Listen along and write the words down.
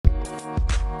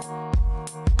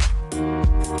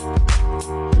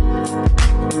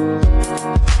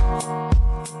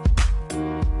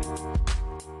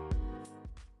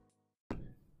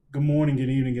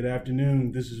good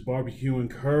afternoon. This is Barbecue and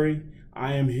Curry.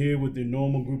 I am here with the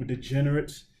normal group of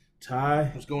degenerates. Ty.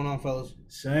 What's going on, fellas?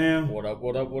 Sam. What up,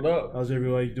 what up, what up? How's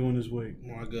everybody doing this week?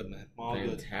 All good, man. All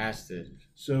Fantastic. good.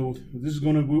 So this is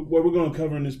what we're going to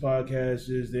cover in this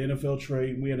podcast is the NFL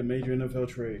trade. We had a major NFL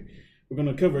trade. We're going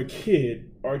to cover a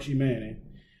kid, Archie Manning.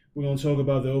 We're going to talk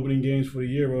about the opening games for the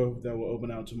Euro that will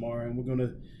open out tomorrow, and we're going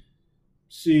to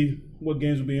see what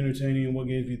games will be entertaining and what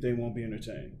games we think won't be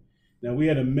entertaining. Now, we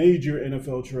had a major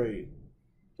NFL trade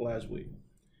last week.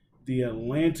 The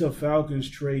Atlanta Falcons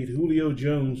trade Julio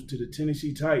Jones to the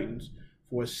Tennessee Titans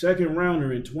for a second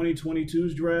rounder in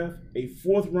 2022's draft, a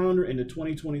fourth rounder in the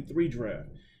 2023 draft.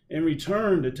 In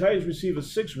return, the Titans receive a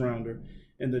sixth rounder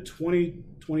in the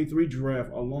 2023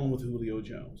 draft along with Julio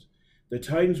Jones. The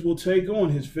Titans will take on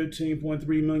his $15.3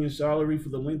 million salary for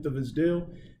the length of his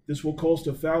deal. This will cost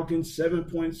the Falcons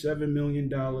 $7.7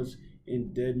 million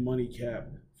in dead money cap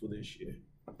for this year.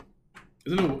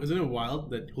 Isn't it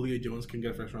wild that Julio Jones can get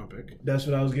a first round pick? That's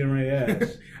what I was getting ready to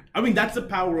ask. I mean, that's the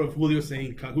power of Julio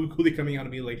Julio coming out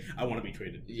and being like, I want to be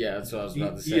traded. Yeah, that's what I was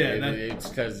about to say. Yeah, it's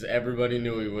because everybody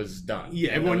knew he was done.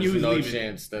 Yeah, everyone knew he was leaving. No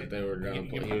chance that they were going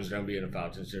to he was going to be in a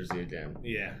Falcons jersey again.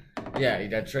 Yeah. Yeah, he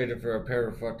got traded for a pair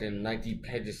of fucking Nike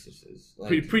Pegasuses.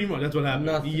 Like, pretty much, that's what happened.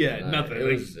 Nothing. Yeah, nothing.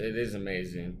 It is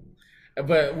amazing.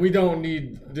 But we don't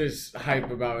need this hype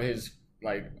about his,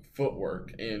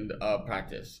 footwork in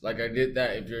practice. I get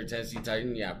that if you're a Tennessee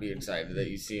Titan, yeah, be excited that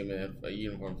you see him in a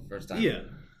uniform for the first time. Yeah.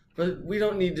 But we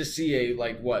don't need to see a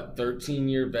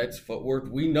 13-year vet's footwork.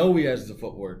 We know he has the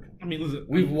footwork. I mean, listen,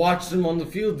 we've watched him on the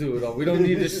field do it all. We don't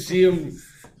need to see him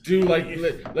do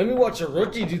let me watch a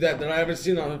rookie do that I haven't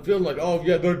seen on the field. Oh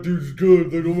yeah, that dude's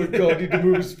good. Oh my god, he can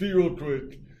move his feet real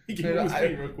quick.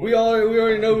 We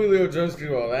already know Julio Jones can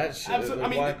do all that shit.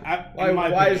 Absolutely.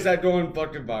 Why is that going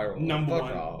fucking viral? Number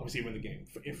one receiver in the game.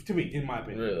 To me, in my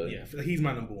opinion. Really? Yeah, he's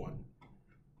my number one.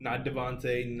 Not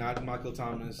Devontae, not Michael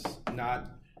Thomas,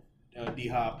 not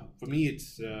D-Hop. For me,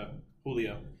 it's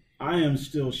Julio. I am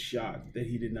still shocked that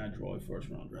he did not draw a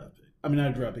first-round draft pick. I mean,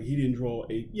 not a draft pick. He didn't draw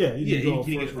a he didn't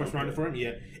get a first rounder for him.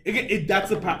 Yeah,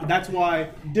 that's why.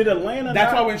 Did Atlanta?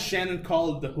 That's why when Shannon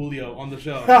called the Julio on the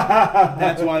show,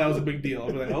 that's why that was a big deal. I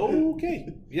was like, oh, okay,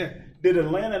 yeah. Did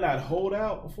Atlanta not hold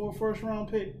out for a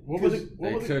first-round pick?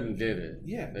 They couldn't get it.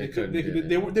 Yeah,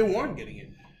 they weren't getting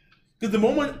it because the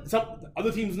moment some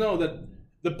other teams know that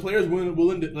the player's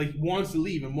willing to wants to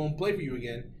leave and won't play for you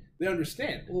again, they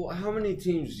understand. Well, how many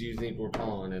teams do you think were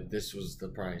calling if this was the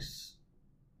price?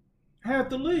 Half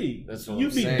the league. That's what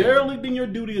You'd be derelicting your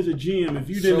duty as a GM if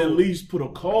you didn't at least put a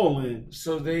call in.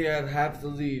 So they had half the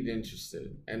league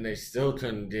interested, and they still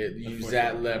couldn't use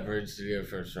that leverage to get a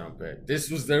first-round pick. This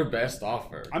was their best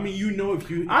offer. I mean,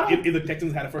 if the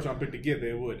Texans had a first-round pick to give,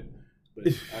 they would. But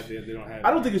they don't have it. I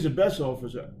don't think it's the best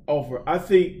offer. I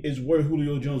think it's where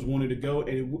Julio Jones wanted to go,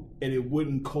 and it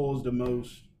wouldn't cause the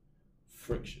most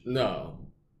friction. No.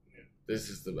 This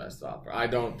is the best offer. I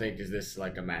don't think this is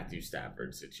a Matthew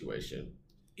Stafford situation.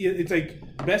 It's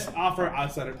best offer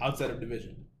outside of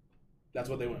division. That's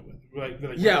what they went with.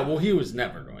 Well, he was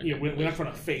never going. Yeah, we're not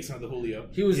trying to face another Julio.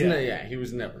 He was he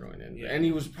was never going in, and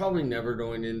he was probably never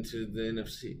going into the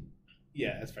NFC.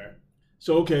 Yeah, that's fair.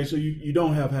 So you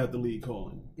don't have half the league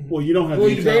calling. Well, you don't have.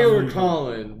 Well, they were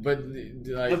calling, but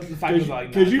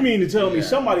because you mean to tell me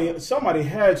somebody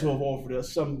had to have offered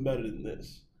us something better than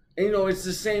this. And, it's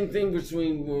the same thing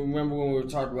between, remember when we were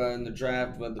talking about in the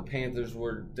draft when the Panthers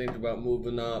were thinking about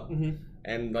moving up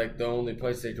and the only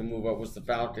place they could move up was the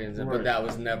Falcons, but that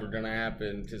was never going to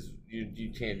happen because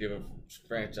you can't give a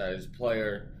franchise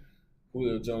player,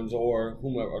 Julio Jones or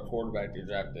whomever, a quarterback you're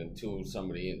drafting to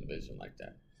somebody in the division like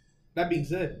that. That being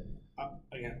said,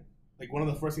 again, one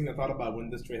of the first things I thought about when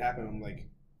this trade happened, I'm like,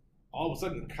 all of a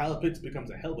sudden, Kyle Pitts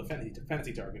becomes a hell of a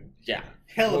fantasy target. Yeah.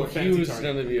 Hell of a fantasy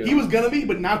target. He was going to be,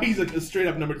 but now he's a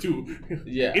straight-up number 2.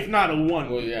 Yeah. If not a 1.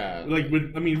 Well, yeah.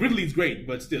 Ridley's great,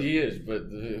 but still. He is, but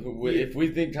if we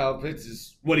think Kyle Pitts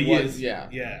is what he is, yeah,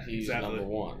 he's exactly. Number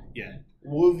 1. Yeah.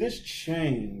 Will this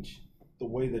change the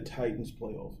way the Titans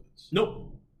play offense?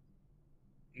 Nope.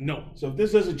 No. So if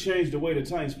this doesn't change the way the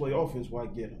Titans play offense, why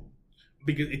get him?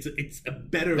 Because it's a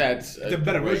better version of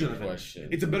it.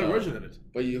 It's a better version of it.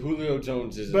 But Julio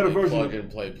Jones is a plug and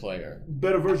play player.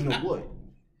 Better version of what?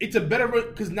 It's a better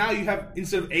because now you have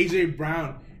instead of AJ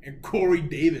Brown and Corey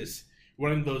Davis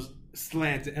running those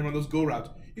slants and running those go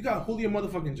routes, you got Julio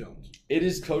motherfucking Jones. It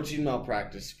is coaching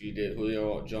malpractice if you get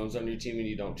Julio Jones on your team and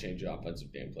you don't change your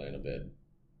offensive game plan a bit.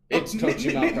 It's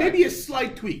coaching malpractice. Maybe a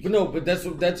slight tweak. But that's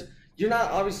you're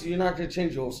not going to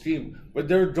change your whole scheme, but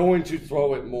they're going to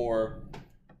throw it more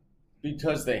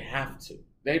because they have to.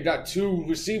 They've got 2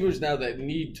 receivers now that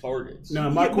need targets. Now,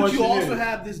 my but question you also is,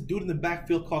 have this dude in the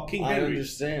backfield called King I Henry.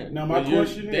 understand. Now, my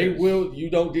question is, you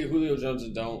don't get Julio Jones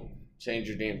and don't change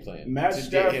your game plan. Matt to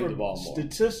get him the Stafford ball more.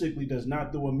 statistically does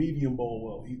not throw a medium ball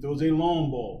well. He throws a long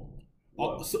ball.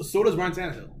 Well. So does Ryan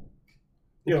Tannehill.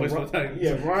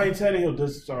 Ryan Tannehill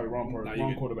does. Sorry, wrong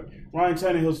quarterback. Ryan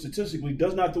Tannehill statistically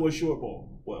does not throw a short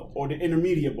ball well, or the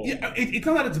intermediate ball. Yeah, it's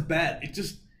not that it's bad. It's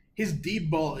just his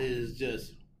deep ball is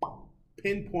just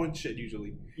pinpoint shit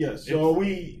usually. Yes. So do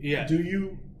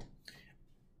you?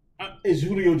 Is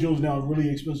Julio Jones now a really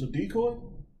expensive decoy?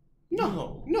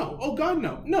 No. Oh God,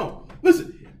 no.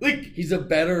 Listen, like he's a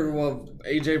better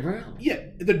AJ Brown. Yeah,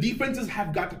 the defenses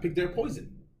have got to pick their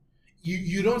poison.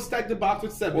 You don't stack the box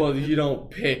with 7. Well, you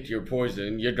don't pick your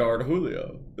poison. You guard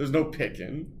Julio. There's no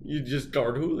picking. You just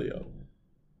guard Julio.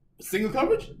 Single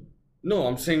coverage? No,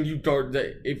 I'm saying you guard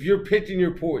that. If you're picking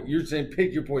your poison, you're saying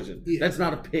pick your poison. Yeah. That's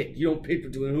not a pick. You don't pick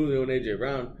between Julio and AJ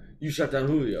Brown. You shut down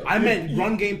Julio. I meant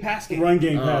run game, pass game. Run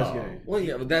game, pass game. Well,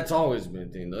 yeah, but that's always been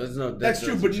a thing. Though. That's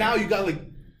true, but now you got like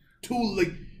 2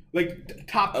 like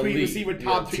top 3 elite receiver,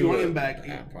 top 3 running back.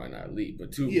 Probably not elite,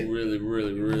 but 2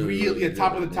 really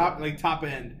top of the top, like top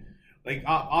end, like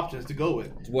options to go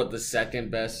with. What the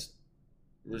second best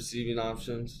receiving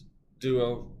options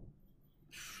duo?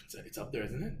 It's up there,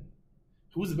 isn't it?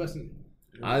 Who's the best?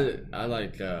 I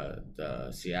like the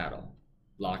Seattle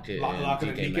Lockett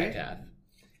and DK Metcalf.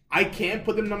 I can't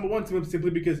put them number 1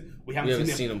 simply because we haven't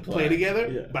seen them play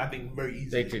together. Yeah. But I think very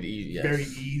easily they could very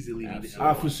easily.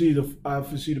 I foresee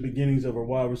the beginnings of a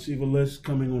wide receiver list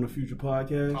coming on a future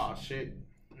podcast. Oh shit!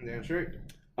 Damn straight.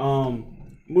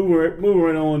 Moving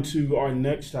right on to our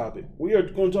next topic, we are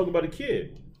going to talk about a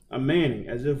kid, a Manning,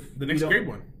 as if the next great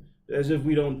one. As if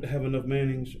we don't have enough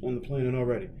Mannings on the planet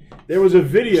already. There was a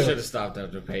video. Should have stopped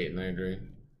after Peyton. I agree.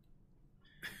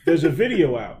 There's a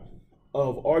video out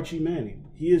of Archie Manning.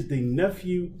 He is the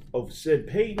nephew of said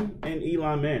Peyton and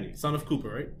Eli Manning. Son of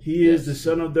Cooper, right? He is the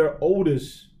son of their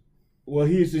oldest. Well,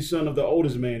 he is the son of the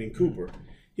oldest Manning, Cooper.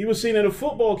 He was seen at a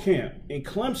football camp in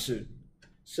Clemson,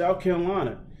 South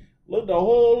Carolina. Looked a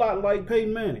whole lot like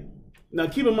Peyton Manning. Now,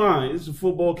 keep in mind, it's a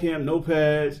football camp, no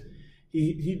pads.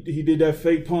 He did that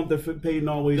fake pump that Peyton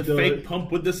always does. The fake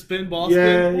pump with the spin ball.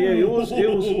 Yeah. It was.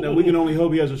 Now we can only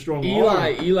hope he has a strong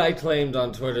arm. Eli claimed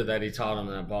on Twitter that he taught him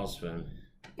that ball spin.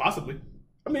 Possibly.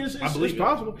 I mean, it's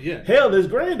possible. Yeah. Hell, his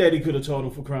granddaddy could have taught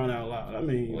him, for crying out loud. I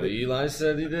mean, well, Eli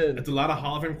said he did. That's a lot of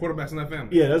Hall of Fame quarterbacks in that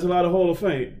family. Yeah, that's a lot of Hall of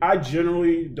Fame. I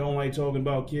generally don't like talking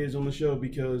about kids on the show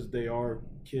because they are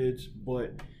kids,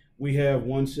 but we have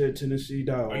one said Tennessee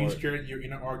diehard. Are you scared your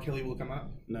inner R. Kelly will come out?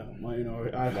 No, my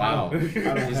inner Wow.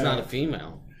 He's not a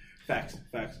female. Facts.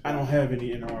 I don't have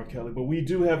any inner R. Kelly, but we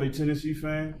do have a Tennessee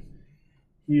fan.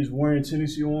 He is wearing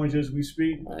Tennessee orange as we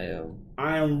speak.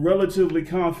 I am relatively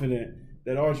confident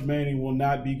that Arch Manning will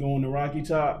not be going to Rocky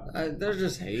Top. They're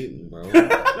just hating, bro.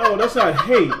 No, that's not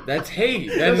hate. That's hate.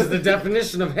 That is the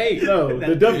definition of hate. No,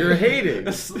 you're hating.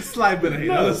 A slight bit of hate.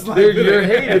 No, you're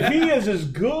hating. If he is as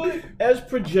good as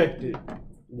projected,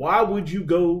 why would you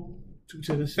go to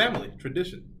Tennessee? Family,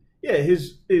 tradition. Yeah,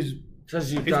 his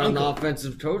because you've got an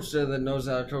offensive coach there that knows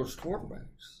how to coach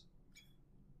quarterbacks.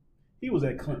 He was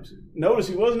at Clemson. Notice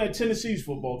he wasn't at Tennessee's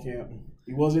football camp.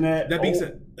 He wasn't at. That being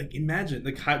said, like imagine,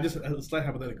 like just a slight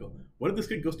hypothetical. What if this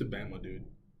kid goes to Bama, dude?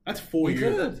 That's 4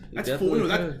 years. That's 4.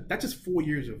 No, that's just 4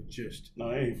 years of just.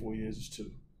 No, it ain't 4 years. It's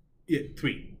 2. Yeah,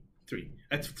 3.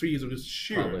 That's 3 years of just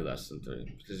sheer. Probably less than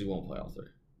 3 because he won't play all 3.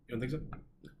 You don't think so?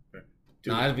 Fair.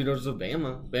 Not if he goes to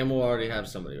Bama. Bama will already have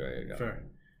somebody ready to go. Fair.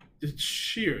 Just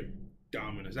sheer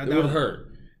dominance. It would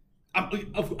hurt.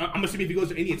 I'm assuming if he goes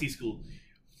to any SEC school.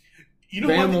 You know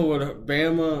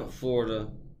Bama,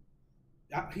 Florida.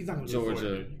 He's not going to Georgia.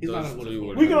 Florida. He's not going to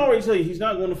Florida. We can already say he's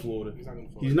not going to Florida.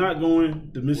 He's not going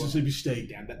to Mississippi State.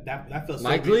 Damn, that felt so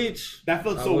Mike Leach. That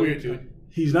felt so weird, dude.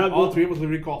 He's not all 3 of us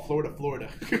literally call Florida.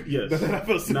 Yes. That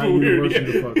felt super not weird.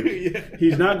 Yeah.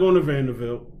 He's not going to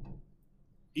Vanderbilt.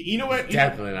 You know what?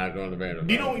 Definitely not going to Vanderbilt.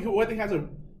 Do you know what thing has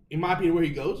in my opinion, where he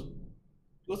goes?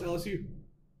 He goes to LSU.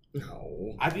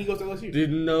 No. I think he goes to LSU. Dude,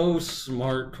 no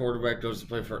smart quarterback goes to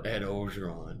play for Ed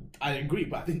Orgeron. I agree,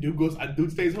 but I think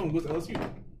dude stays home, goes to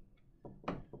LSU.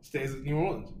 Stays in New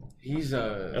Orleans.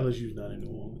 LSU's not in New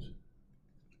Orleans.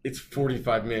 It's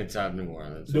 45 minutes out of New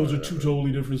Orleans. Those are 2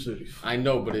 totally different cities. I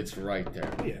know, but it's right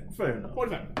there. Yeah. Fair enough.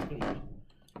 45.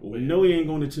 We know he ain't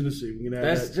going to Tennessee. We can have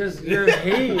That's just you're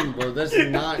hating, bro. That's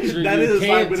not true.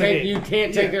 You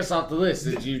can't take us off the list.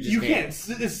 You can't.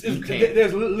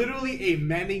 There's literally a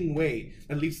Manning way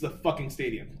that leads to the fucking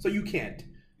stadium. So you can't.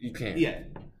 You can't. Yeah.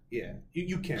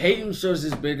 You can't. Peyton shows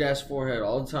his big ass forehead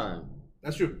all the time.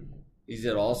 That's true. He's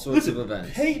at all sorts of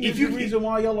events. Peyton is the reason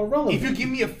why y'all are relevant. If you give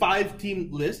me a 5-team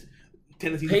list,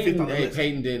 Tennessee's fifth on the list.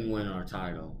 Peyton didn't win our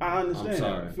title. I understand.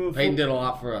 I'm sorry. Peyton did a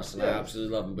lot for us, and I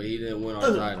absolutely love him, but he didn't win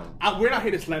our title. We're not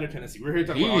here to slander Tennessee. We're here to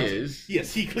talk about Archie. Is.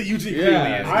 Yes, he usually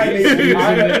clearly is.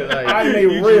 I'm a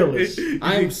realist.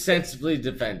 I'm sensibly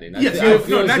defending. Yes, I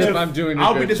feel as if I'm doing a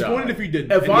I'll good be disappointed job. if you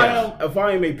didn't. If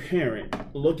I am a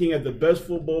parent looking at the best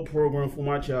football program for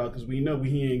my child, because we know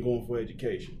he ain't going for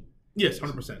education. Yes,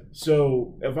 100%.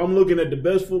 So if I'm looking at the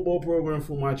best football program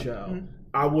for my child,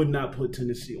 I would not put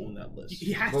Tennessee on that list.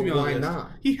 He has to be on the list. Why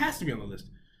not? He has to be on the list.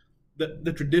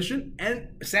 The tradition, and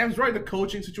Sam's right, the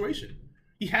coaching situation.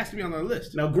 He has to be on the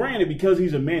list. Now, granted, because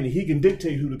he's a man, he can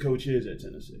dictate who the coach is at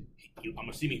Tennessee. I'm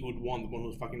assuming who would want the one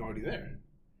who's fucking already there.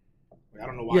 I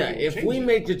don't know why. Yeah, if we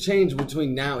make a change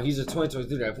between now, he's a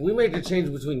 2023 guy. If we make a change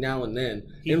between now and then,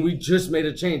 and we just made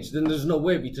a change, then there's no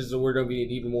way because we're going to be in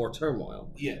even more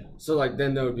turmoil. Yeah. So,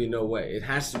 then there would be no way. It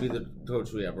has to be the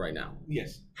coach we have right now.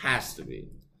 Yes. Has to be.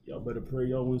 Y'all better pray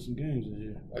y'all win some games this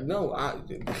year. No,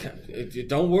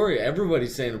 don't worry.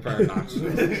 Everybody's saying a prayer not.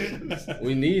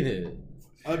 We need it.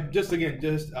 Just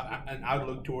an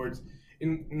outlook towards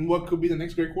in what could be the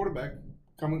next great quarterback.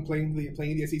 Coming playing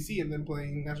the SEC and then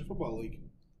playing National Football League.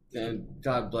 And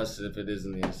God bless it if it is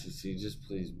in the SEC. Just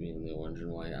please be in the orange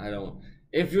and white.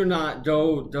 If you're not,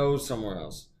 go somewhere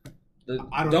else.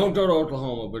 Don't go to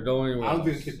Oklahoma, but go anywhere else. I don't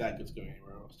think the kid that kid's going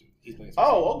anywhere else. He's playing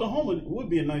Oklahoma would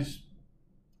be a nice.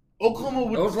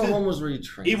 Oklahoma's where you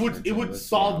train. It would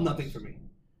solve nothing for me.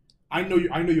 I know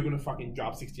you're gonna fucking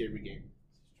drop 60 every game.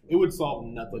 It would solve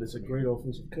nothing. But it's a great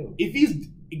offensive coach. If he's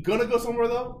gonna go somewhere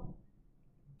though.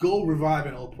 Go revive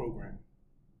an old program.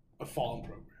 A fallen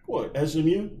program. What,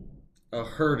 SMU? A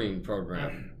hurting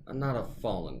program. Not a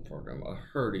fallen program. A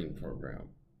hurting program.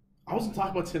 I wasn't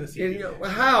talking about Tennessee.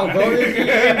 How, bro?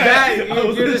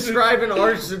 You're describing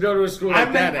Arch to go to a school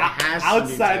like that. It has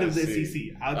outside to be of the SEC.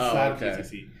 Outside of the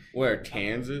SEC. Where,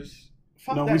 Kansas?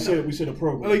 No, we said a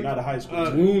program, not a high school.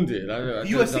 Wounded. I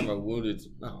USC. About wounded.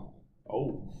 No.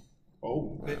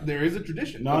 Oh. There is a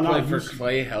tradition. No. Play for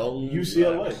Clay Helton.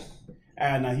 UCLA.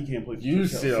 Nah, he can't play for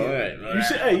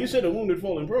UCLA. You said a wounded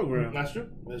fallen program. That's true.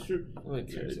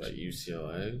 Nobody cares about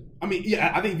UCLA. I mean,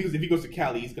 yeah, I think because if he goes to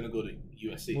Cali, he's going to go to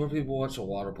USC. More people watch a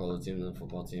water polo team than a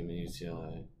football team in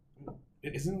UCLA.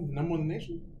 Isn't it the number one in the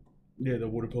nation? Yeah, the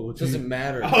water polo team. Doesn't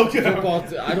matter. Okay.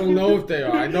 I don't know if they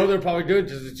are. I know they're probably good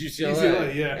because it's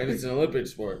UCLA. Yeah. And it's an Olympic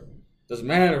sport. Doesn't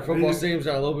matter. Football teams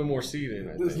got a little bit more seeding.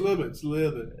 It's a little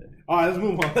bit. All right, let's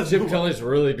move on. Chip Kelly's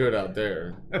really good out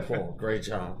there. Cool. Great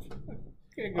job.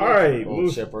 All right,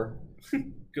 old Chipper.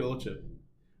 Good old Chip.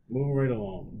 Moving right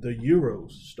along. The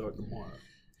Euros start tomorrow.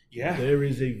 Yeah. There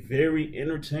is a very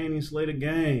entertaining slate of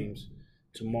games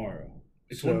tomorrow.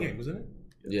 It's one game, isn't it?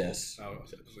 Yes.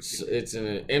 It's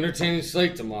an entertaining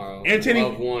slate tomorrow.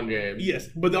 Of one game. Yes,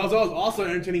 but there's also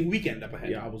an entertaining weekend up ahead.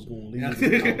 Yeah, I was going to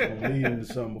lead into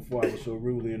something before I was so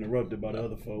rudely interrupted by the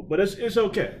other folk. But it's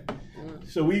okay.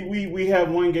 So we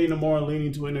have one game tomorrow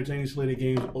leading to an entertaining slate of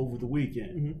games over the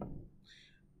weekend. Mm-hmm.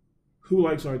 Who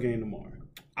likes our game tomorrow?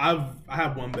 I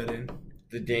have one bet in.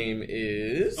 The game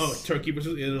is Turkey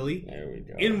versus Italy. There we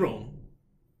go. In Rome.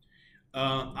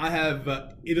 I have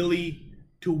Italy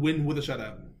to win with a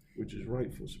shutout, which is right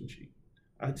for some cheat.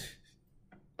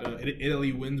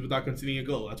 Italy wins without conceding a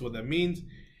goal. That's what that means.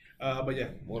 But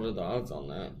yeah. What are the odds on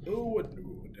that? Oh, what did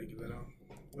I get that on?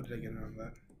 What did I get on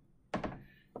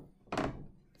that?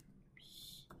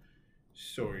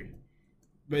 Sorry.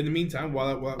 But in the meantime, while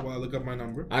I look up my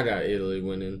number, I got Italy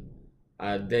winning.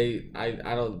 I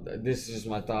don't. This is just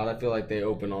my thought. I feel like they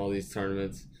open all these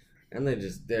tournaments, and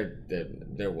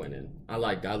they're winning. I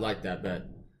like that bet.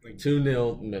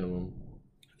 2-0 minimum.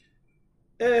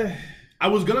 I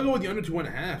was gonna go with the under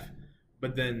 2.5,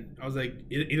 but then I was like,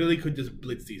 Italy could just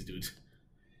blitz these dudes.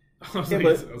 But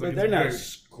they're not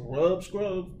scrubs.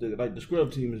 Like the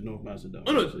scrub team is North Macedonia.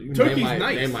 Oh no, so Turkey's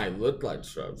nice. They might look like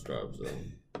scrubs though.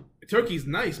 Turkey's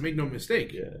nice, make no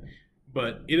mistake. Yeah.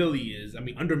 But Italy is,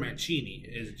 under Mancini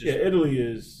is just. Yeah, Italy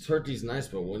is. Turkey's nice,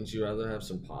 but wouldn't you rather have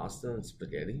some pasta and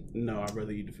spaghetti? No, I'd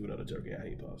rather eat the food out of Turkey. I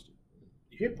hate pasta.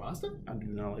 You hate pasta? I do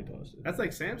not like pasta. That's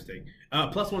like Sam's take.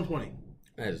 Plus 120.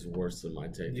 That is worse than my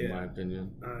take, in my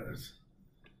opinion.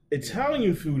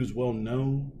 Italian food is well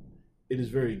known. It is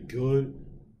very good,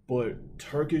 but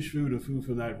Turkish food and food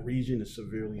from that region is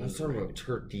severely underrated. I'm talking about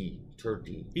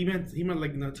turkey. He meant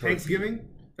like Thanksgiving?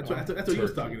 That's what he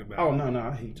was talking about. Oh, no,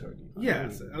 I hate turkey. Yeah,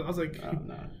 I was like...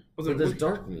 But there's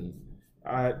dark meat.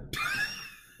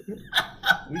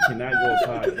 We cannot go a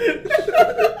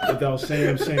podcast without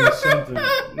Sam saying something.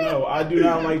 No, I do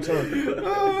not like turkey.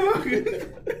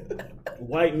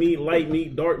 white meat, light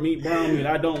meat, dark meat, brown meat.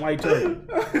 I don't like turkey.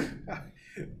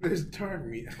 There's dark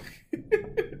meat.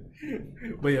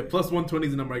 But yeah, plus 120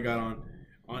 is the number I got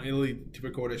on Italy to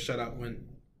record a shutout win.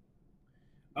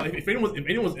 If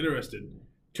anyone's interested,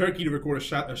 Turkey to record a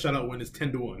shutout win is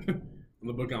 10-1 on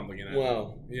the book I'm looking at.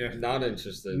 Well, yeah, not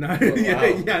interested. Wow. yeah,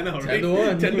 I know, right?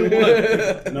 10-1.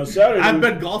 10-1. Now Saturday, I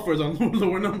bet golfers on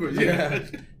lower numbers. Yeah.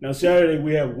 Now Saturday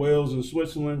we have Wales and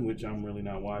Switzerland, which I'm really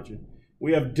not watching.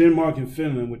 We have Denmark and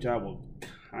Finland, which I will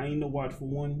kind of watch for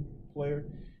one player,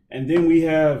 and then we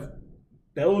have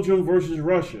Belgium versus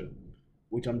Russia,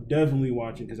 which I'm definitely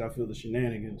watching because I feel the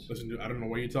shenanigans. Listen, dude, I don't know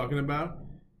what you're talking about.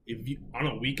 If you on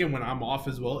a weekend when I'm off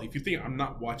as well, if you think I'm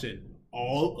not watching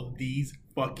all of these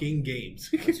fucking games,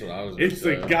 That's what I was. it's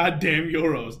the goddamn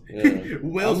Euros. Yeah.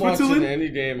 Wales, I'm watching Switzerland. any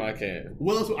game I can.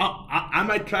 Wales, I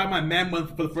might try my man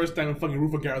month for the first time and fucking root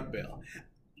for Gareth Bale.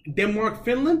 Denmark,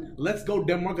 Finland. Let's go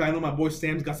Denmark. I know my boy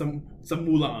Sam's got some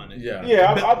moolah on it. Yeah.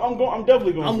 Yeah, I'm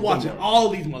definitely going. I'm for watching Denmark. all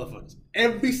these motherfuckers.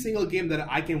 Every single game that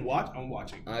I can watch, I'm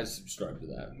watching. I subscribe to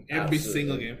that. Every Absolutely.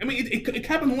 single game. I mean, it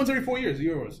happens once every 4 years. The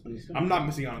Euros. I'm not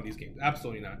missing out on these games.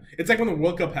 Absolutely not. It's like when the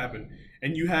World Cup happened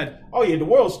and you had Oh yeah, the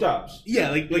world stops.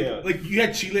 like you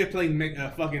had Chile playing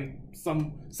fucking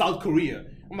some South Korea.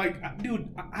 I'm like,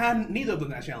 dude, I have neither of those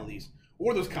nationalities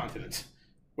or those continents.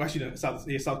 Well, actually, no,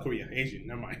 South Korea, Asian.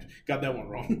 Never mind, got that one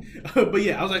wrong. But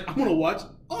yeah, I was like, I'm gonna watch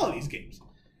all of these games.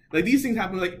 Like these things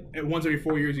happen like once every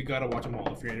 4 years. You gotta watch them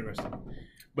all if you're interested.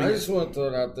 But I just want to throw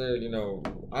it out there.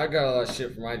 I got a lot of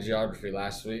shit for my geography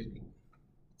last week.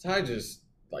 Ty just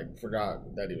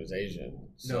forgot that he was Asian.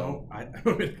 So.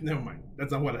 No, never mind.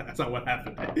 That's not what happened. That's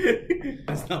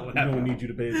not what I happened. don't need you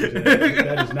to pay attention.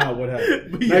 That is not what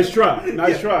happened. But yeah. Nice try.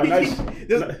 Nice try. Nice.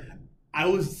 I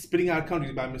was spitting out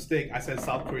countries by mistake. I said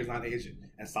South Korea is not Asian,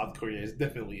 and South Korea is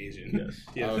definitely Asian. Yes.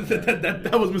 Yeah, Okay.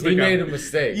 that was a mistake. He made a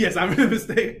mistake. Yes, I made a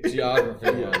mistake.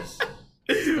 Geography was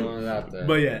throwing it out there.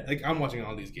 But yeah, I'm watching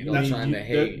all these games. Don't try to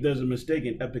hate. There's a mistake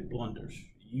in epic blunders.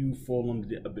 You fall under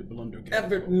the epic blunder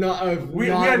category. We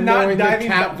are not diving.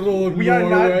 Capital of we are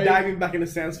Norway. not diving back into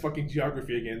Sam's fucking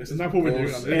geography again. This is not what we're doing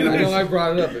on Bullshit. I know I this.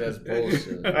 brought it up, but that's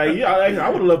bullshit. I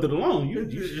would have left it alone.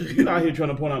 You're out here trying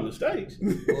to point out mistakes.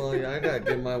 Well, yeah, I gotta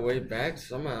get my way back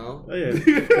somehow. Oh, yeah,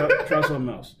 try something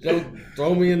else. Don't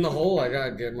throw me in the hole. I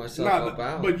gotta get myself up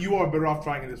out. But you are better off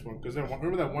trying in this one because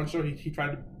remember that one show he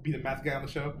tried to be the math guy on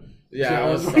the show.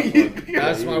 Yeah, So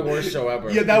that's my worst show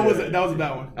ever. Yeah, that was a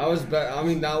bad one. That was bad. I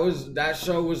mean, that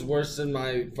show was worse than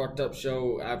my fucked up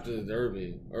show after the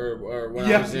Derby or when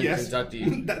I was in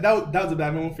Kentucky. that was a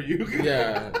bad one for you.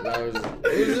 Yeah, it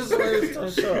was just a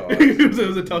tough show. It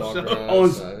was a tough Walking show. around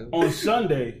outside. On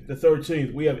Sunday, the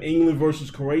 13th, we have England versus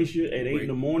Croatia at 8 in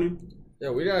the morning. Yeah,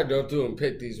 we gotta go through and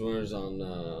pick these winners on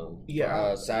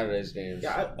Saturday's games.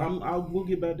 Yeah, we'll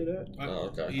get back to that.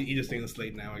 Oh, okay. You just staying the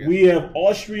slate now, I guess. We have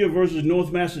Austria versus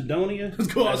North Macedonia.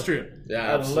 Let's go Austria.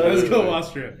 Yeah, Let's go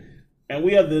Austria. And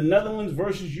we have the Netherlands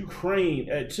versus Ukraine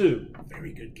at 2.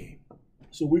 Very good game.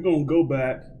 So we're going to go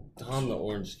back. Tom the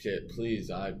Orange Kid, please,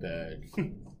 I beg.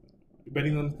 You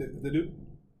betting them to do?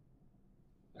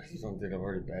 You don't think I've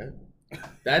already bet?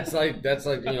 That's like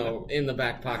in the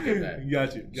back pocket bet.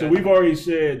 Got you. So we've already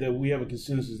said that we have a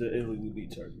consensus that Italy will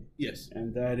beat Turkey. Yes.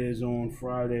 And that is on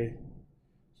Friday.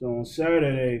 So on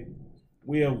Saturday,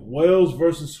 we have Wales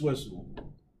versus Switzerland.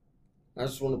 I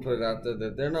just want to put it out there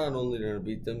that they're not only going to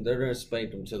beat them, they're going to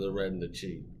spank them to the red and the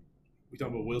cheek. We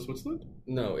talking about Wales, Switzerland?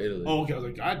 No, Italy. Oh, okay. I was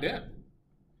like, God damn.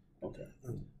 Okay.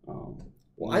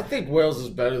 Well, I think Wales is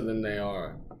better than they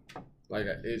are. Like,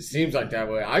 it seems like that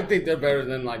way. I think they're better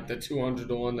than, the 200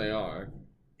 to 1 they are.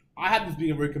 I have this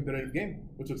being a very competitive game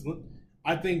with Switzerland.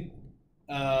 I think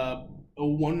a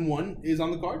 1-1 is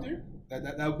on the cards here.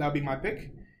 That would be my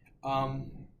pick. I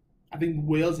think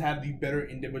Wales have the better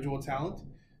individual talent.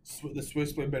 The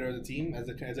Swiss play better as a team, as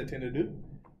I tend to do.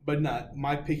 But not.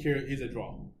 My pick here is a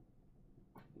draw.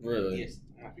 Really? Yes.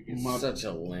 My pick is Such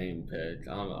a lame pick.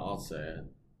 I'll say it.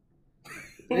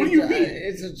 What do you mean?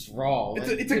 It's a draw.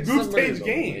 It's a group somebody stage to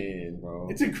game. win, bro.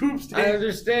 It's a group stage. I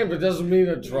understand, but it doesn't mean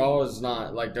a draw is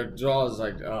not. The draw is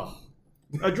ugh.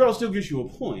 A draw still gives you a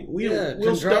point.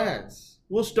 We'll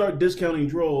start discounting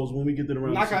draws when we get to the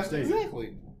round of 16.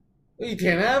 Exactly. Well, you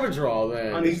can't have a draw then.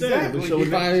 I understand. Exactly. So You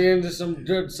finally into some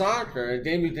good soccer, a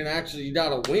game you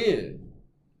gotta win.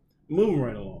 moving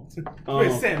right along.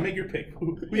 Wait, Sam, make your pick.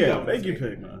 Who you got make this your game?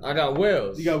 pick, man. I got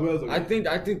Wales. You got Wales. Okay.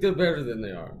 I think they're better than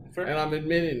they are. Fair. And I'm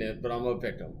admitting it, but I'm gonna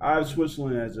pick them. I have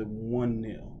Switzerland as a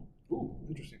 1-0. Ooh,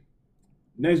 interesting.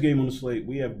 Next game on the slate,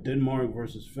 we have Denmark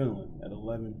versus Finland at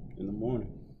 11 in the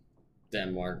morning.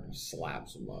 Denmark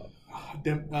slaps them up.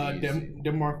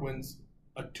 Denmark wins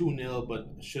a 2-0, but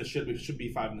should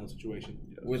be 5-0 situation.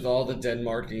 With all the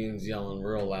Denmarkians yelling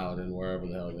real loud and wherever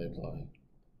the hell they play.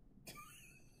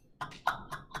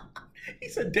 He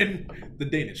said the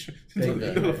Danish.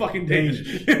 Okay. The fucking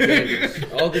Danish. Danish.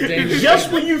 All the Danish.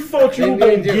 Just when you thought you were They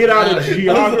going to need get to out of get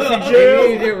geography They need to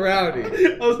jail. get rowdy.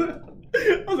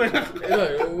 I was like,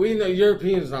 Look, we know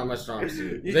Europeans not my strong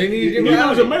suit. They need to get You know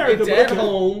rowdy. it's America, It's but at okay.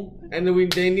 home, and then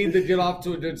they need to get off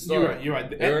to a good start. You're right.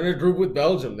 They're in a group with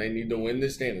Belgium. They need to win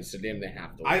this game. It's a game they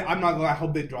have to win. I'm not gonna. I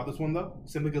hope they draw this one though,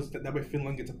 simply because that way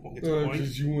Finland gets a point.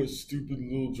 you want stupid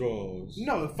little draws.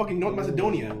 No, fucking North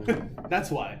Macedonia.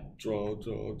 That's why. Draw.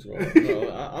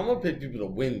 No, I'm gonna pick people to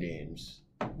win games.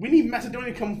 We need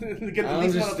Macedonia to come to get the I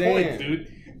least amount of points, understand. dude.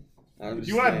 I understand.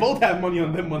 You and I both have money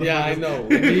on them, motherfuckers. Yeah, I know.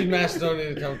 We need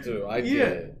Macedonia to come through. I get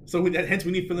it. So hence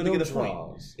we need Finland No to get a point.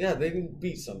 draws. Yeah, they can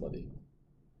beat somebody.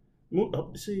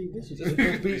 See, this is Just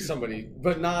go beat somebody,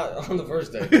 but not on the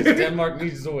first day. 'Cause Denmark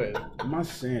needs to win. my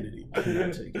sanity.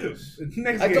 Cannot take this.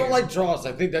 Next I game. don't like draws.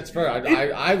 I think that's fair.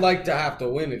 I like to have to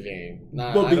win a game.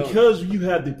 Not, But I don't- because you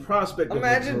have the prospect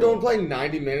imagine of a draw, don't play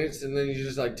 90 minutes and then you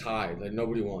just like tied, like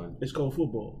nobody won. it's called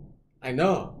football. I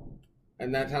know,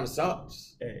 and that kind of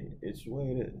sucks. Hey, it's the way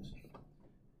it is.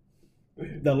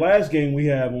 The last game we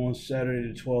have on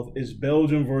Saturday the 12th is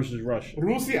Belgium versus Russia.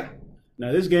 Russia.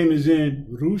 Now, this game is in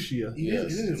Russia, Yeah, Yes, it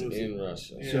is it's Russia. in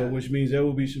Russia. Yeah. so which means there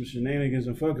will be some shenanigans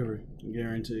and fuckery,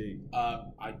 guaranteed.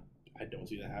 I don't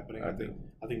see that happening.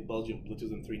 I think Belgium blitzes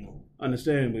them 3-0.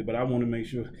 Understandably, but I want to make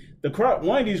sure the crowd.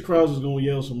 One of these crowds is going to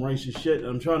yell some racist shit.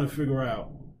 I'm trying to figure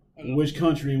out which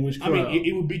country and which I crowd. mean,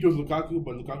 it would be towards Lukaku,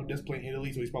 but Lukaku does play in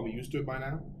Italy, so he's probably used to it by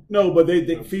now. No, but they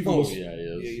FIFA Oh was, yeah, he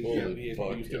is. Yeah, Holy he's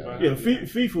fuck, used to it by yeah. now. yeah,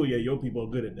 FIFA. Yeah, your people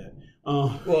are good at that.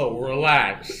 Whoa,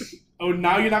 relax. Oh,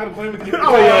 now you're not gonna play with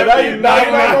Oh, yeah, now you're not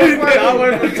gonna play. Now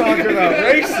when we're talking about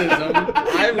racism,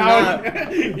 I'm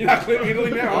not. You're not playing with Italy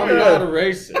now. I'm not a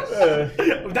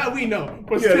racist. That we know.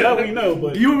 But Yeah, still, that we know,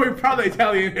 but- you were proud of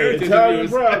Italian heritage. Italian of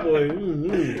yours. proud boy.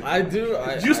 Mm-hmm. I do.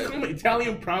 Did you just call me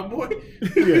Italian proud boy?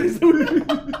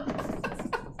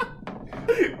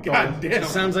 God damn. It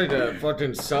sounds like a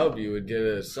fucking sub you would get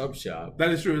at a sub shop. That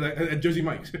is true. Like at Jersey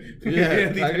Mike's.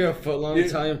 Yeah, can I get a footlong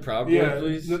Italian proud boy, Yeah,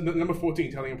 please? number 14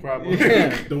 Italian proud boy.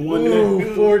 Yeah. The one Ooh,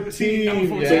 that 14. Number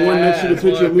 14. Yeah, The one next to the it's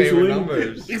one picture of of my favorite Mussolini?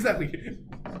 numbers. Exactly.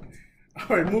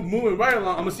 All right, moving right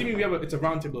along. I'm assuming it's a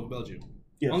round table of Belgium.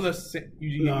 Yes. Unless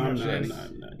Eugene No, I'm gives not, you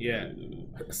I'm not. Yeah.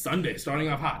 Sunday, starting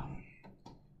off hot.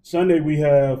 Sunday we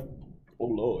have, oh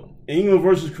Lord, England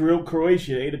versus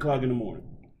Croatia, 8:00 in the morning.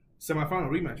 Semifinal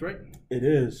rematch, right? It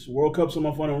is World Cup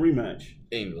semifinal rematch.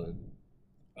 England.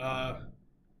 I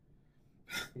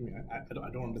mean, I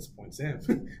don't want to disappoint Sam,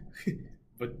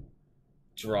 but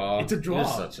Draw. It's a draw. You're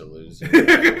such a loser.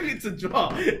 it's a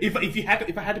draw. If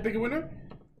I had to pick a winner,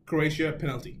 Croatia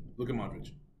penalty. Luka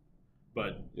Modric.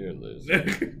 But You're a loser.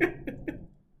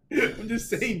 I'm just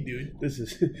saying, dude. This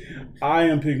is, I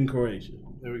am picking Croatia.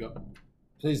 There we go.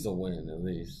 Please don't win, at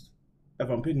least. If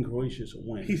I'm picking Croatia, it's a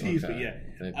win. He's Okay. yeah.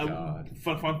 Thank God.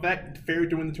 Fun fact: favorite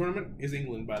to win the tournament is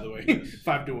England, by the way,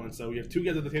 5-1. So we have two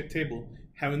guys at the table,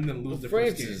 having them lose their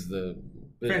France first game. is the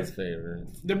France. biggest favorite.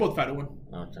 They're both 5-1.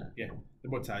 Okay. Yeah,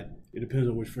 they're both tied. It depends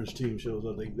on which French team shows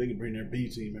up. They can bring their B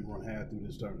team and run half through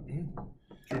this tournament.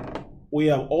 We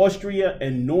have Austria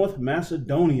and North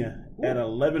Macedonia at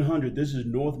 1100. This is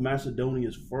North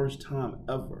Macedonia's first time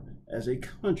ever as a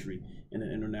country in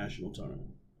an international tournament.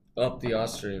 Up the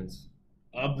Austrians.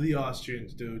 Up the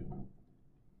Austrians, dude.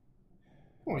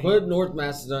 Put North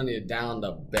Macedonia down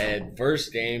to bed.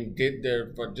 First game,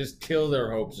 just kill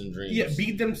their hopes and dreams. Yeah,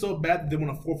 beat them so bad they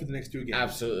want to forfeit the next two games.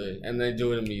 Absolutely, and they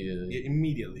do it immediately. Yeah,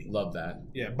 immediately. Love that.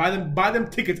 Yeah, buy them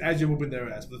tickets as you're whooping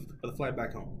their ass for the flight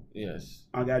back home. Yes.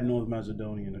 I got North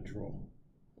Macedonia in a draw.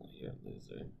 You're a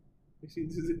loser. You see,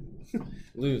 this is it.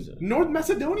 Loser. North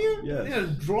Macedonia? Yes. Yeah,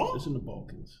 draw? It's in the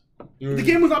Balkans. The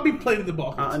game was not being played in the I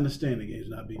Balkans. understand the game's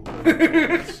not being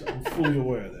played. I'm fully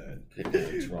aware of that. Pick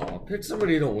a draw. Pick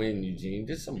somebody to win, Eugene.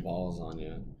 Get some balls on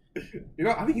you. You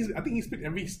know, I think he's picked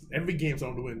every game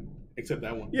someone to win except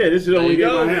that one. Yeah, this is the only you game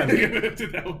go. I have.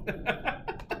 Except that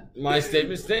one. My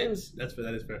statement stands. That's fair.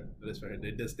 That is fair. That is fair.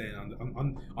 It does stand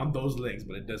on those legs,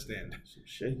 but it does stand. Some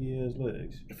shaky ass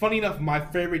legs. Funny enough, my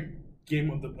favorite game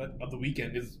of the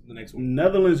weekend is the next one.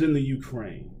 Netherlands and the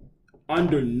Ukraine.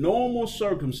 Under normal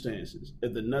circumstances,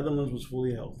 if the Netherlands was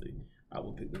fully healthy, I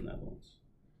would pick the Netherlands.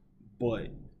 But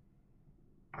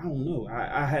I don't know.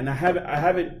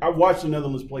 I've watched the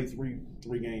Netherlands play three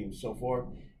games so far.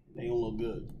 They don't look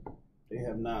good. They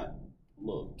have not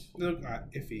looked. They look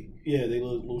iffy. Yeah, they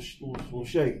look a little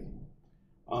shaky.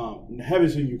 Haven't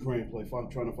seen Ukraine play. Trying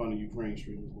to find a Ukraine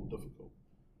stream is a little difficult.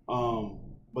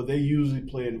 but they usually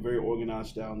play in a very organized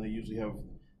style, and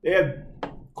they have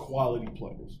quality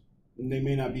players. And they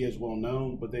may not be as well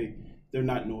known, but they're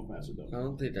not North Macedonia. I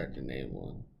don't think I can name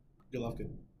one.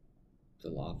 Golovkin.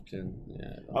 Golovkin,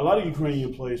 yeah. A lot of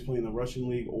Ukrainian players play in the Russian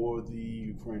league or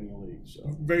the Ukrainian league. So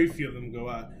Very few of them go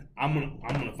out.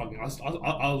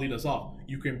 I'll lead us off.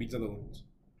 Ukraine beats Netherlands.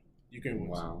 Ukraine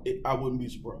wins. Wow. I wouldn't be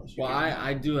surprised. Well,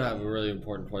 I do have a really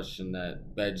important question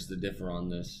that begs the differ on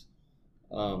this.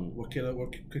 What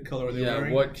color are they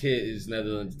wearing? What kit is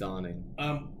Netherlands donning?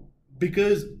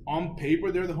 Because on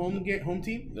paper they're the home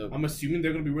team. Nope. I'm assuming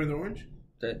they're going to be wearing the orange.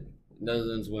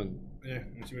 Netherlands win. Yeah,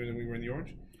 I'm assuming they're going to be wearing the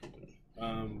orange.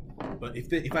 But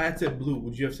if I had said blue,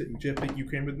 would you have picked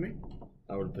Ukraine with me?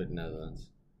 I would have picked Netherlands.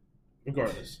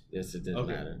 Regardless. Yes, it didn't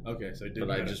matter. Okay, so it didn't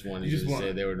But matter. I just wanted you to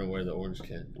say they were going to wear the orange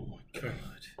kit. Oh my god.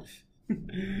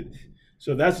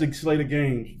 So that's the slate of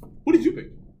games. Who did you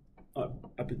pick? I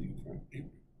picked the Ukraine.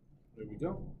 There we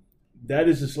go. That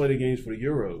is the slate of games for the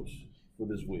Euros for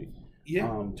this week.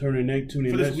 Yeah. Tune in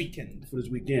this weekend. For this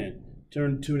weekend.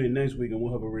 Tune in next week, and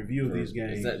we'll have a review of these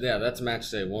games. That's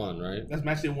match day 1, right? That's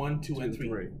match day 1, 2, and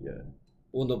 3. Yeah.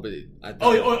 Well, no, but in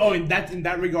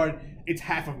that regard, it's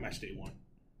half of match day 1.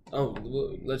 Oh,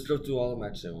 well, let's go through all of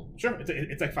match day 1. Sure,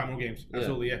 it's like 5 more games.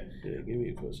 Absolutely, yeah. Yeah, give me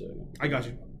a quick second. I got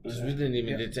you. We didn't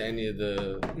even get to any of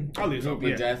the group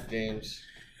of death games.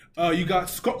 You got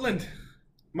Scotland,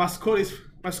 my Scottish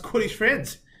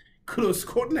friends, Kudos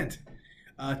Scotland,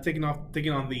 taking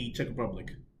on the Czech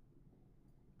Republic.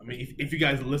 I mean, if you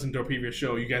guys listen to our previous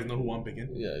show, you guys know who I'm picking.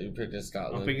 Yeah, you're picking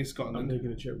Scotland. I'm picking Scotland. I'm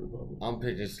picking the Czech Republic. I'm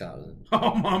picking Scotland.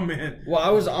 Oh my man! Well, I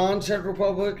was on Czech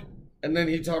Republic, and then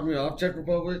he talked me off Czech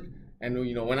Republic. And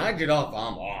when I get off,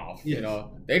 I'm off. Yes.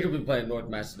 They could be playing North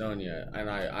Macedonia, and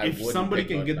I if wouldn't somebody pick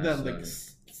can North get that Macedonia.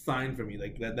 sign for me,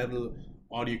 like that little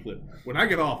audio clip. When I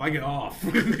get off, I get off.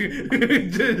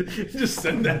 just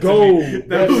send that. Go. To me.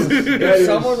 If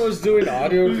someone was doing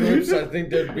audio clips, I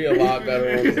think there'd be a lot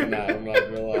better ones than that. I'm not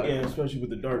gonna lie. Yeah, especially with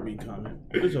the dark meat comment.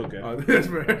 But it's okay. That's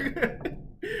fair.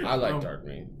 I like dark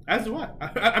meat. As do I.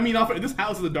 I mean, this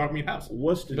house is a dark meat house.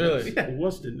 What's the Really?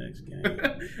 next game?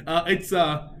 It's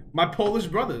my Polish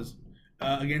brothers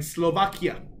against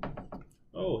Slovakia.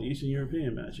 Oh, Eastern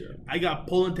European matchup. I got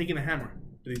Poland taking a hammer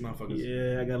to these motherfuckers.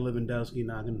 Yeah, I got Lewandowski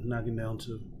knocking down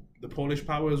too. The Polish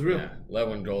power is real. Yeah,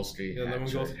 Lewandowski. Yeah,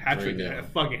 Lewandowski hat trick. 3-0.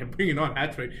 Fucking bring it on,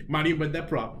 hat trick. Might even bet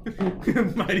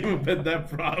that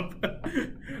prop.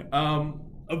 A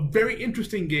very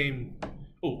interesting game.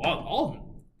 Oh, all of them.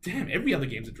 Damn, every other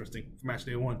game's interesting for match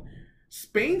day 1.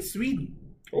 Spain, Sweden.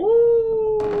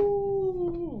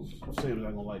 Ooh. Sam's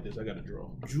not gonna like this. I got to draw.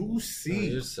 Juicy.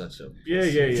 You're such a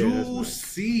Yeah.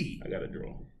 Juicy. I got to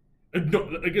draw.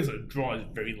 No, I guess a draw is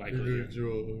very likely. A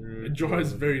draw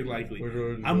is very likely.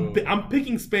 I'm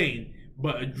picking Spain,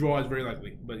 but a draw is very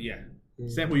likely. But yeah,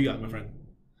 Sam, what you got, my friend?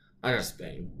 I got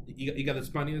Spain. You got the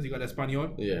Spaniards? You got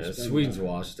Espanyol? Yeah, Sweden's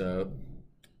washed up.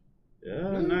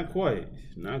 Yeah, not quite.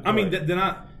 I mean, they're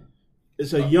not.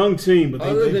 It's a young team, but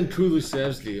other than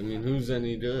Kulusevski, I mean, who's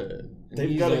any good? They've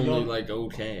He's got a only young-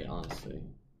 okay, honestly.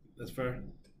 That's fair.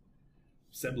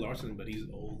 Seb Larson, but he's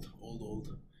old.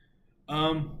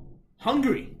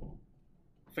 Hungary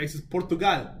faces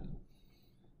Portugal.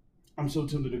 I'm so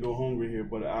tempted to go hungry here,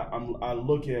 but I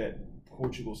look at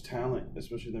Portugal's talent,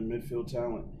 especially their midfield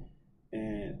talent,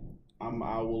 and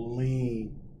I will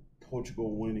lean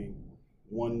Portugal winning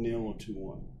 1-0 or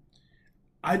 2-1.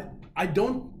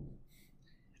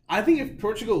 I think if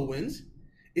Portugal wins,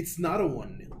 it's not a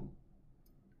 1-0.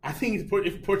 I think if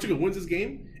Portugal wins this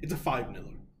game, it's a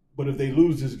 5-0. But if they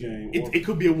lose this game, it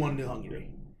could be a 1-0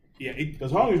 Hungary. Yeah,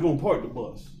 because Hungary's going to park the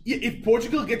bus. Yeah, if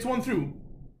Portugal gets one through,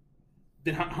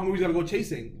 then Hungary's got to go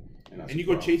chasing. And you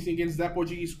go chasing against that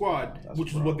Portuguese squad,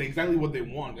 which is exactly what they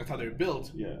want. That's how they're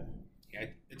built. Yeah. Yeah,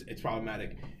 it's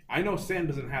problematic. I know Sam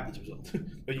doesn't have this result,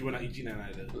 but you were not Eugene and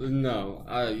I did. No,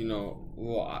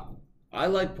 I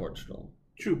like Portugal.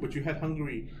 True, but you had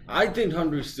Hungary. I think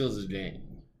Hungary steals the game.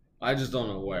 I just don't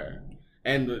know where.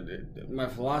 And my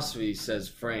philosophy says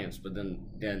France, but then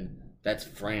that's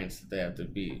France that they have to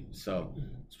beat. So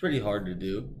it's pretty hard to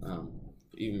do,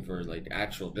 even for like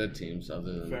actual good teams,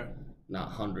 other than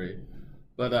not Hungary.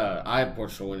 But I have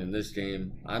Portugal winning this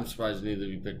game. I'm surprised neither of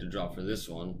you picked a draw for this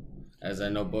one, as I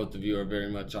know both of you are very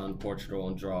much on Portugal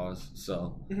and draws.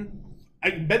 So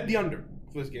I bet the under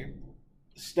for this game.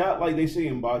 Like they say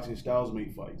in boxing, styles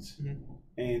make fights,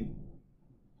 and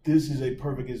this is a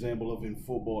perfect example of in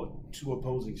football, two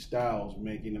opposing styles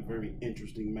making a very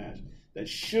interesting match that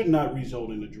should not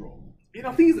result in a draw.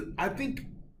 I think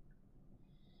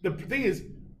the thing is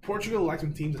Portugal likes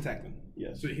when teams attack them.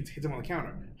 Yes. So he hits him on the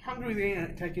counter. Hungary, they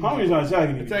ain't attacking. Hungary's not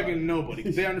attacking anybody. Attacking nobody.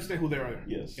 They understand who they are.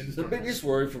 Yes. In this The tournament. biggest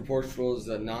worry for Portugal is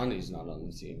that Nani's not on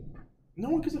the team. No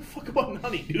one gives a fuck about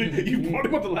Nani, dude. You brought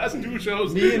him up the last 2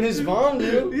 shows. Me and his mom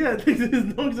do. Yeah,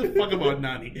 no one gives a fuck about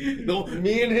Nani. No,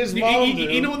 Me and his mom do.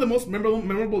 You know what the most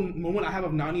memorable moment I have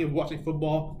of Nani of watching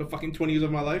football for fucking 20 years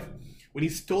of my life? When he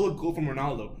stole a goal from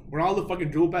Ronaldo. Ronaldo fucking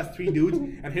dribbled past 3 dudes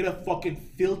and hit a fucking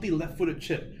filthy left-footed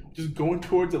chip, just going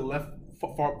towards the left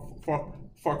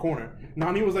far corner.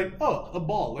 Nani was like, "Oh, a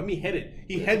ball. Let me head it."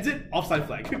 He heads it, offside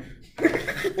flag.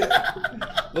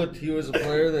 Look, he was a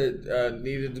player that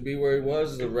needed to be where he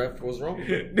was. The ref was wrong.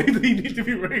 He needs to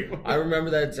be right. I remember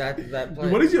that play.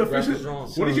 What is your The ref was affiliation? wrong.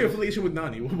 What is your affiliation with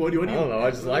Nani? What do you? I don't know.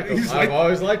 I just like You him. just I've like-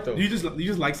 always liked him. You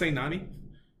just like saying Nani?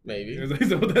 Maybe. Is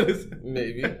that what that is?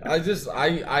 Maybe.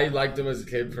 I liked him as a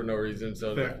kid for no reason.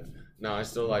 So Fair. no, I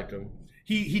still liked him.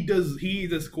 He does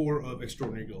score of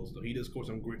extraordinary goals though. He does score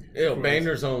some great. Ew, great-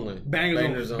 bangers only.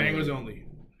 Bangers only.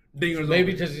 Dingers Maybe only.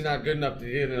 because he's not good enough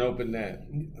to get an open net.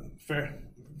 Fair.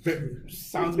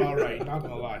 Sounds about right. Not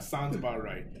gonna lie. Sounds about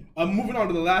right. Moving on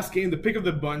to the last game, the pick of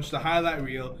the bunch, the highlight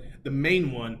reel, the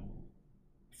main one,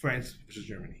 France versus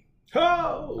Germany.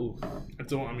 Oh!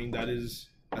 That's all. I mean, that's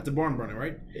a barn burner,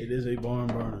 right? It is a barn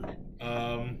burner.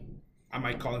 I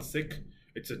might call in sick.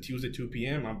 It's a Tuesday, 2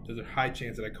 p.m. There's a high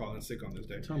chance that I call in sick on this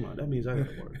day. Come on, that means I got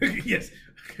to work. Yes.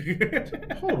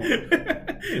 Hold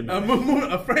on.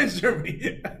 Moving France,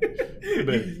 Germany.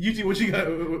 Eugene, what you got?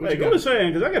 What Hey, you go got? to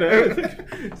saying, because I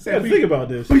gotta think about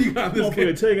this. Who you got in this Motherfucker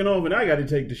game? taking off, and I got to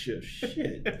take the shift.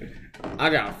 Shit. I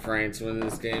got France winning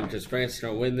this game because France is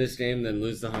going to win this game, then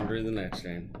lose to Hungary the next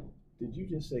game. Did you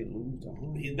just say lose to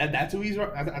home? That's who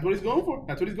that's what he's going for.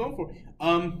 That's what he's going for.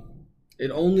 It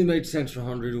only made sense for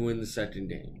Hungary to win the second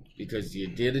game because you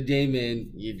did a game in,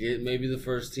 you did maybe the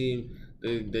first team,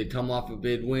 they come off a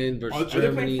big win versus Are they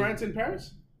Germany. playing France in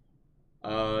Paris?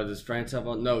 Does France have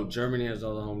no? Germany has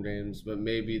all the home games, but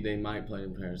maybe they might play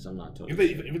in Paris. I'm not totally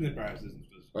If it's in Paris,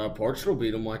 Portugal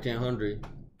beat them. Why can't Hungary?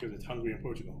 because it's Hungary and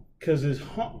Portugal. Because it's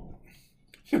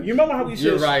You remember how we said...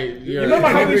 You're right. remember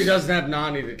how Hungary we- doesn't have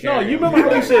Nani to No, carry. you remember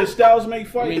how we said styles make I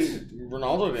fights? mean,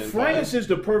 Ronaldo didn't. France play. is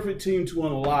the perfect team to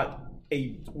unlock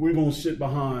we're going to sit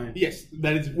behind. Yes,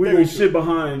 that is We're very going to true. sit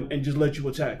behind and just let you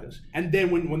attack us. And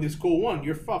then when they score one,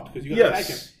 you're fucked because you got Yes.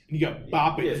 to attack him. And you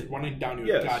got Mbappe Yeah. just running down your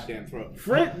Yes. goddamn throat.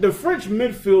 The French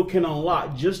midfield can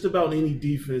unlock just about any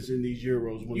defense in these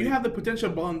Euros. When You they- have the potential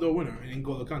Ballon d'Or winner in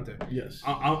N'Golo Kante. Yes.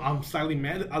 I'm slightly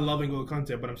mad. I love N'Golo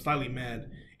Kante, but I'm slightly mad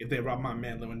if they rob my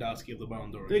man Lewandowski of the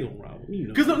Ballon d'Or. They going to rob him. You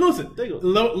know. Because listen, They go-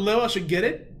 Lewa should get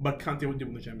it, but Kante would give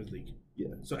him the Champions League. Yeah.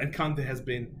 So and Kante has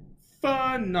been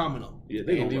phenomenal. Yeah,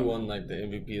 they Andy gonna rob. won like the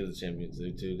MVP of the Champions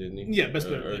League too, didn't he? Yeah, best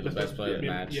player. Or yeah, the best player of the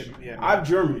yeah, match. Yeah. I have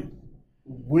Germany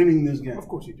winning this game. Of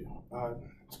course you do.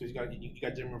 It's because you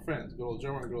got German friends. Good old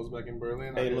German girls back in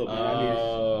Berlin. Hey, look,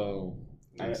 Oh,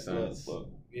 makes I- look, sense. look,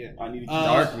 Yeah. I need to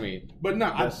Dark meat. But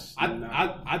no, That's I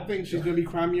not- think she's gonna be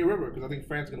Crimea River because I think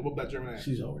France is gonna whoop that German ass.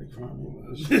 She's already crying.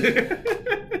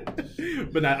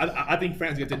 But no, I think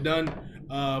France gets it done.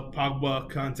 Pogba,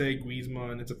 Kante,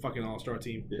 Griezmann. It's a fucking all-star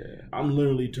team. Yeah, I'm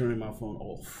literally turning my phone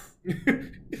off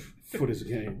for this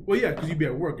game. Well, yeah, because you be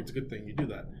at work. It's a good thing you do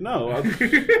that. No,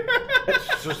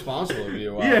 It's responsible of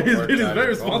you. Yeah, it is very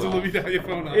responsible of you to have your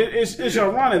phone on. it's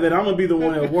ironic that I'm gonna be the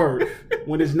one at work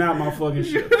when it's not my fucking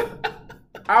shift.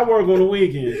 I work on the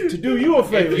weekends to do you a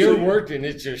favor. If you're so working,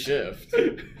 it's your shift.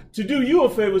 to do you a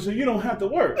favor, so you don't have to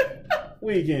work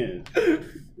weekends.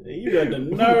 You got the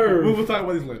nerve. We'll talk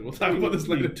about this later. We'll talk about this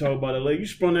You later. talk about it later. You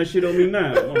sprung that shit on me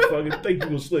now, motherfucker. Think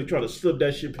you gonna try to slip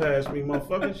that shit past me,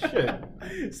 motherfucker?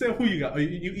 Shit. Sam, who you got?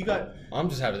 You got? I'm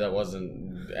just happy that wasn't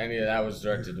any of that was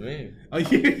directed to me.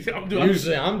 Yeah,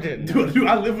 Usually I'm getting. Dude,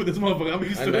 I live with this motherfucker. I'm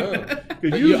used I to know. it.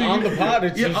 But usually you on the pod,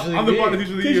 it's Yeah, usually on the me. pod, it's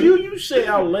usually Because you. you say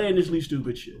outlandishly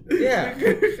stupid shit. Yeah.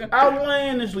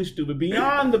 Outlandishly stupid.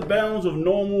 Beyond the bounds of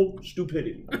normal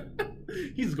stupidity.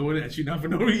 He's going at you now for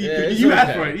no reason. Yeah, it's you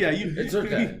asked okay. for it. Yeah, you. It's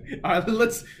okay. All right,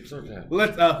 let's. It's okay.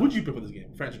 Who'd you pick for this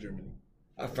game? France or Germany?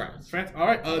 France. France. All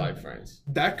right. I like France.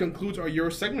 That concludes our Euro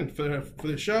segment for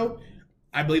the show.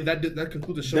 I believe that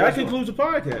concludes the show. That as well. concludes the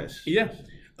podcast. Yeah.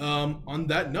 On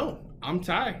that note, I'm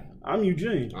Ty, I'm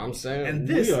Eugene. I'm saying. and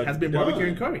this We are has been done. Barbecue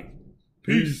and Curry.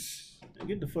 Peace.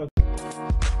 Get the fuck.